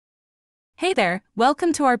Hey there,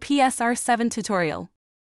 welcome to our PSR-7 tutorial.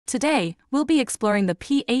 Today, we'll be exploring the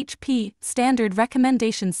PHP Standard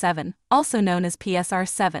Recommendation 7, also known as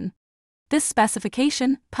PSR-7. This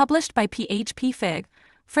specification, published by PHP-FIG,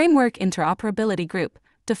 Framework Interoperability Group,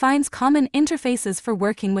 defines common interfaces for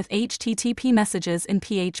working with HTTP messages in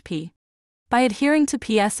PHP. By adhering to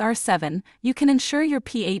PSR-7, you can ensure your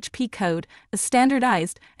PHP code is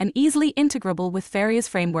standardized and easily integrable with various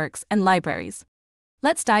frameworks and libraries.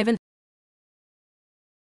 Let's dive in.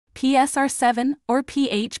 PSR-7, or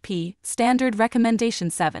PHP Standard Recommendation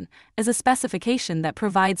 7, is a specification that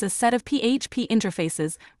provides a set of PHP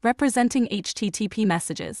interfaces representing HTTP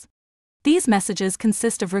messages. These messages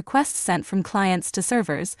consist of requests sent from clients to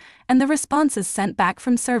servers, and the responses sent back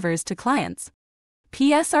from servers to clients.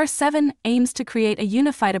 PSR-7 aims to create a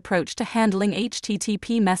unified approach to handling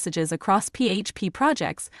HTTP messages across PHP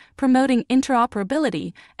projects, promoting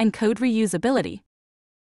interoperability and code reusability.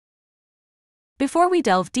 Before we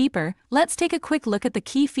delve deeper, let's take a quick look at the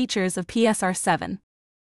key features of PSR-7.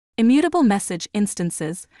 Immutable message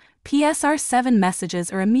instances. PSR-7 messages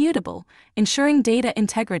are immutable, ensuring data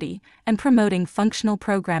integrity and promoting functional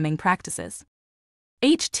programming practices.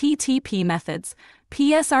 HTTP methods.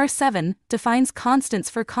 PSR-7 defines constants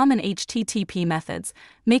for common HTTP methods,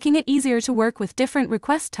 making it easier to work with different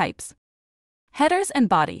request types. Headers and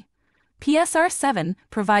body. PSR-7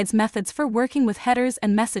 provides methods for working with headers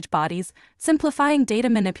and message bodies, simplifying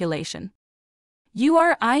data manipulation.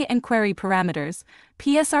 URI and query parameters.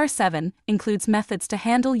 PSR-7 includes methods to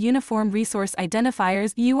handle uniform resource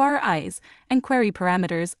identifiers (URIs) and query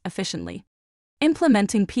parameters efficiently.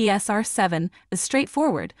 Implementing PSR-7 is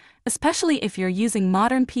straightforward, especially if you're using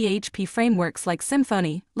modern PHP frameworks like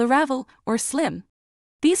Symfony, Laravel, or Slim.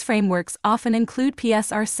 These frameworks often include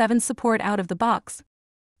PSR-7 support out of the box.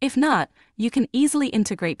 If not, you can easily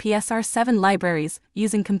integrate PSR-7 libraries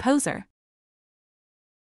using Composer.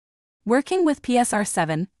 Working with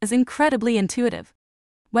PSR-7 is incredibly intuitive.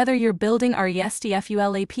 Whether you're building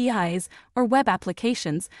RESTful APIs or web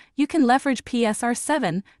applications, you can leverage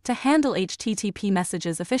PSR-7 to handle HTTP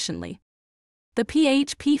messages efficiently. The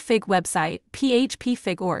PHP-FIG website,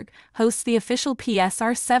 php-fig.org, hosts the official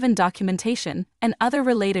PSR-7 documentation and other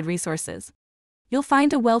related resources. You'll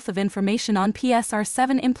find a wealth of information on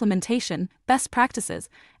PSR-7 implementation, best practices,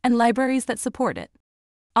 and libraries that support it.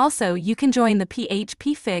 Also, you can join the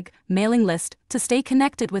PHP-FIG mailing list to stay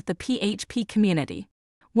connected with the PHP community.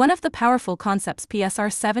 One of the powerful concepts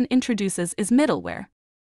PSR-7 introduces is middleware.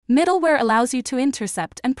 Middleware allows you to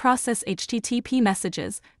intercept and process HTTP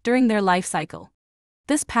messages during their lifecycle.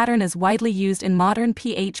 This pattern is widely used in modern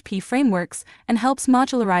PHP frameworks and helps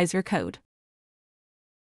modularize your code.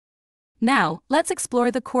 Now, let's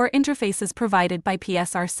explore the core interfaces provided by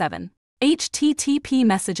PSR-7. HTTP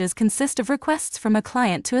messages consist of requests from a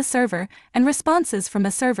client to a server and responses from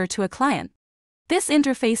a server to a client. This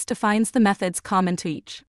interface defines the methods common to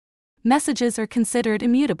each. Messages are considered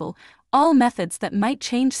immutable. All methods that might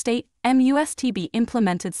change state must be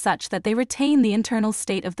implemented such that they retain the internal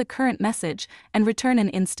state of the current message and return an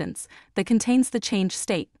instance that contains the changed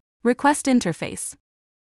state. Request interface.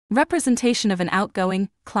 Representation of an outgoing,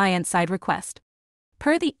 client-side request.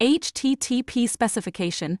 Per the HTTP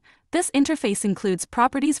specification, this interface includes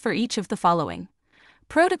properties for each of the following: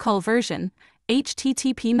 protocol version,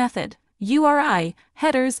 HTTP method, URI,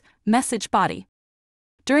 headers, message body.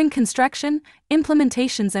 During construction,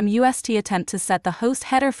 implementations must attempt to set the host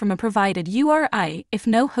header from a provided URI if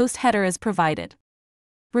no host header is provided.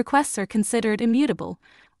 Requests are considered immutable.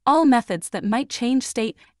 All methods that might change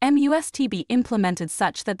state must be implemented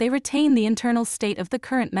such that they retain the internal state of the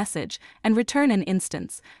current message and return an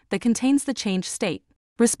instance that contains the changed state.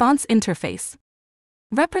 Response interface.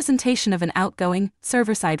 Representation of an outgoing,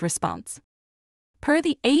 server-side response. Per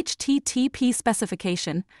the HTTP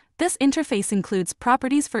specification, this interface includes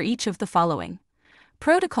properties for each of the following: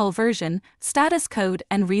 protocol version, status code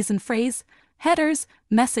and reason phrase, headers,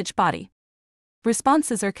 message body.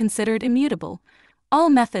 Responses are considered immutable. All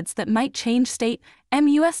methods that might change state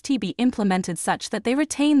must be implemented such that they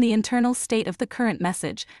retain the internal state of the current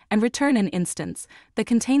message and return an instance that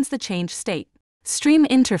contains the changed state. Stream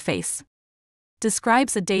interface.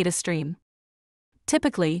 Describes a data stream.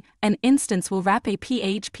 Typically, an instance will wrap a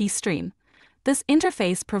PHP stream. This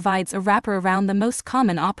interface provides a wrapper around the most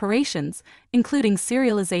common operations, including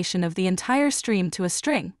serialization of the entire stream to a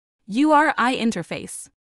string. URI interface.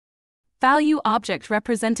 Value object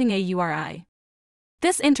representing a URI.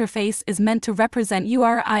 This interface is meant to represent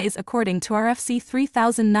URIs according to RFC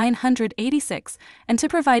 3986 and to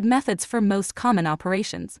provide methods for most common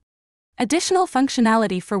operations. Additional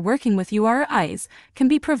functionality for working with URIs can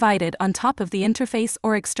be provided on top of the interface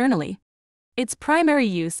or externally. Its primary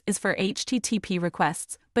use is for HTTP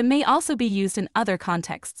requests, but may also be used in other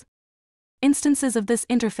contexts. Instances of this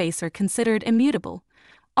interface are considered immutable.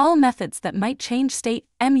 All methods that might change state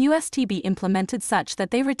must be implemented such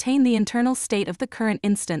that they retain the internal state of the current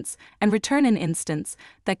instance and return an instance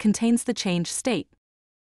that contains the changed state.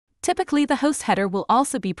 Typically, the host header will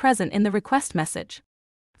also be present in the request message.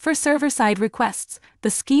 For server-side requests,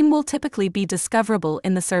 the scheme will typically be discoverable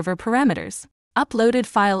in the server parameters. Uploaded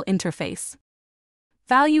file interface.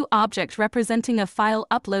 Value object representing a file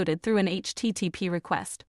uploaded through an HTTP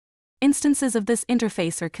request. Instances of this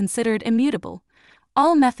interface are considered immutable.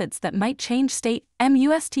 All methods that might change state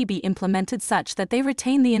must be implemented such that they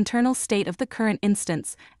retain the internal state of the current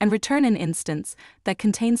instance and return an instance that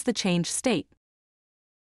contains the changed state.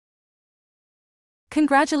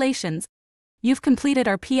 Congratulations! You've completed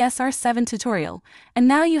our PSR-7 tutorial, and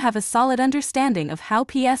now you have a solid understanding of how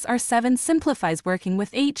PSR-7 simplifies working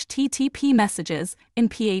with HTTP messages in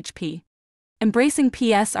PHP. Embracing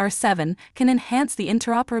PSR-7 can enhance the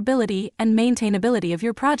interoperability and maintainability of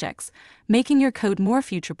your projects, making your code more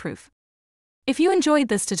future-proof. If you enjoyed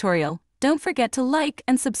this tutorial, don't forget to like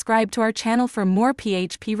and subscribe to our channel for more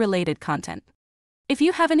PHP-related content. If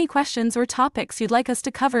you have any questions or topics you'd like us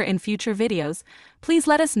to cover in future videos, please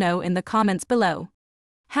let us know in the comments below.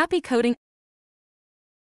 Happy coding!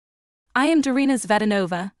 I am Darina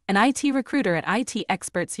Zvetanova, an IT recruiter at IT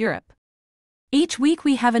Experts Europe. Each week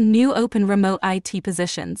we have a new open remote IT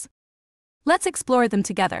positions. Let's explore them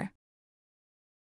together.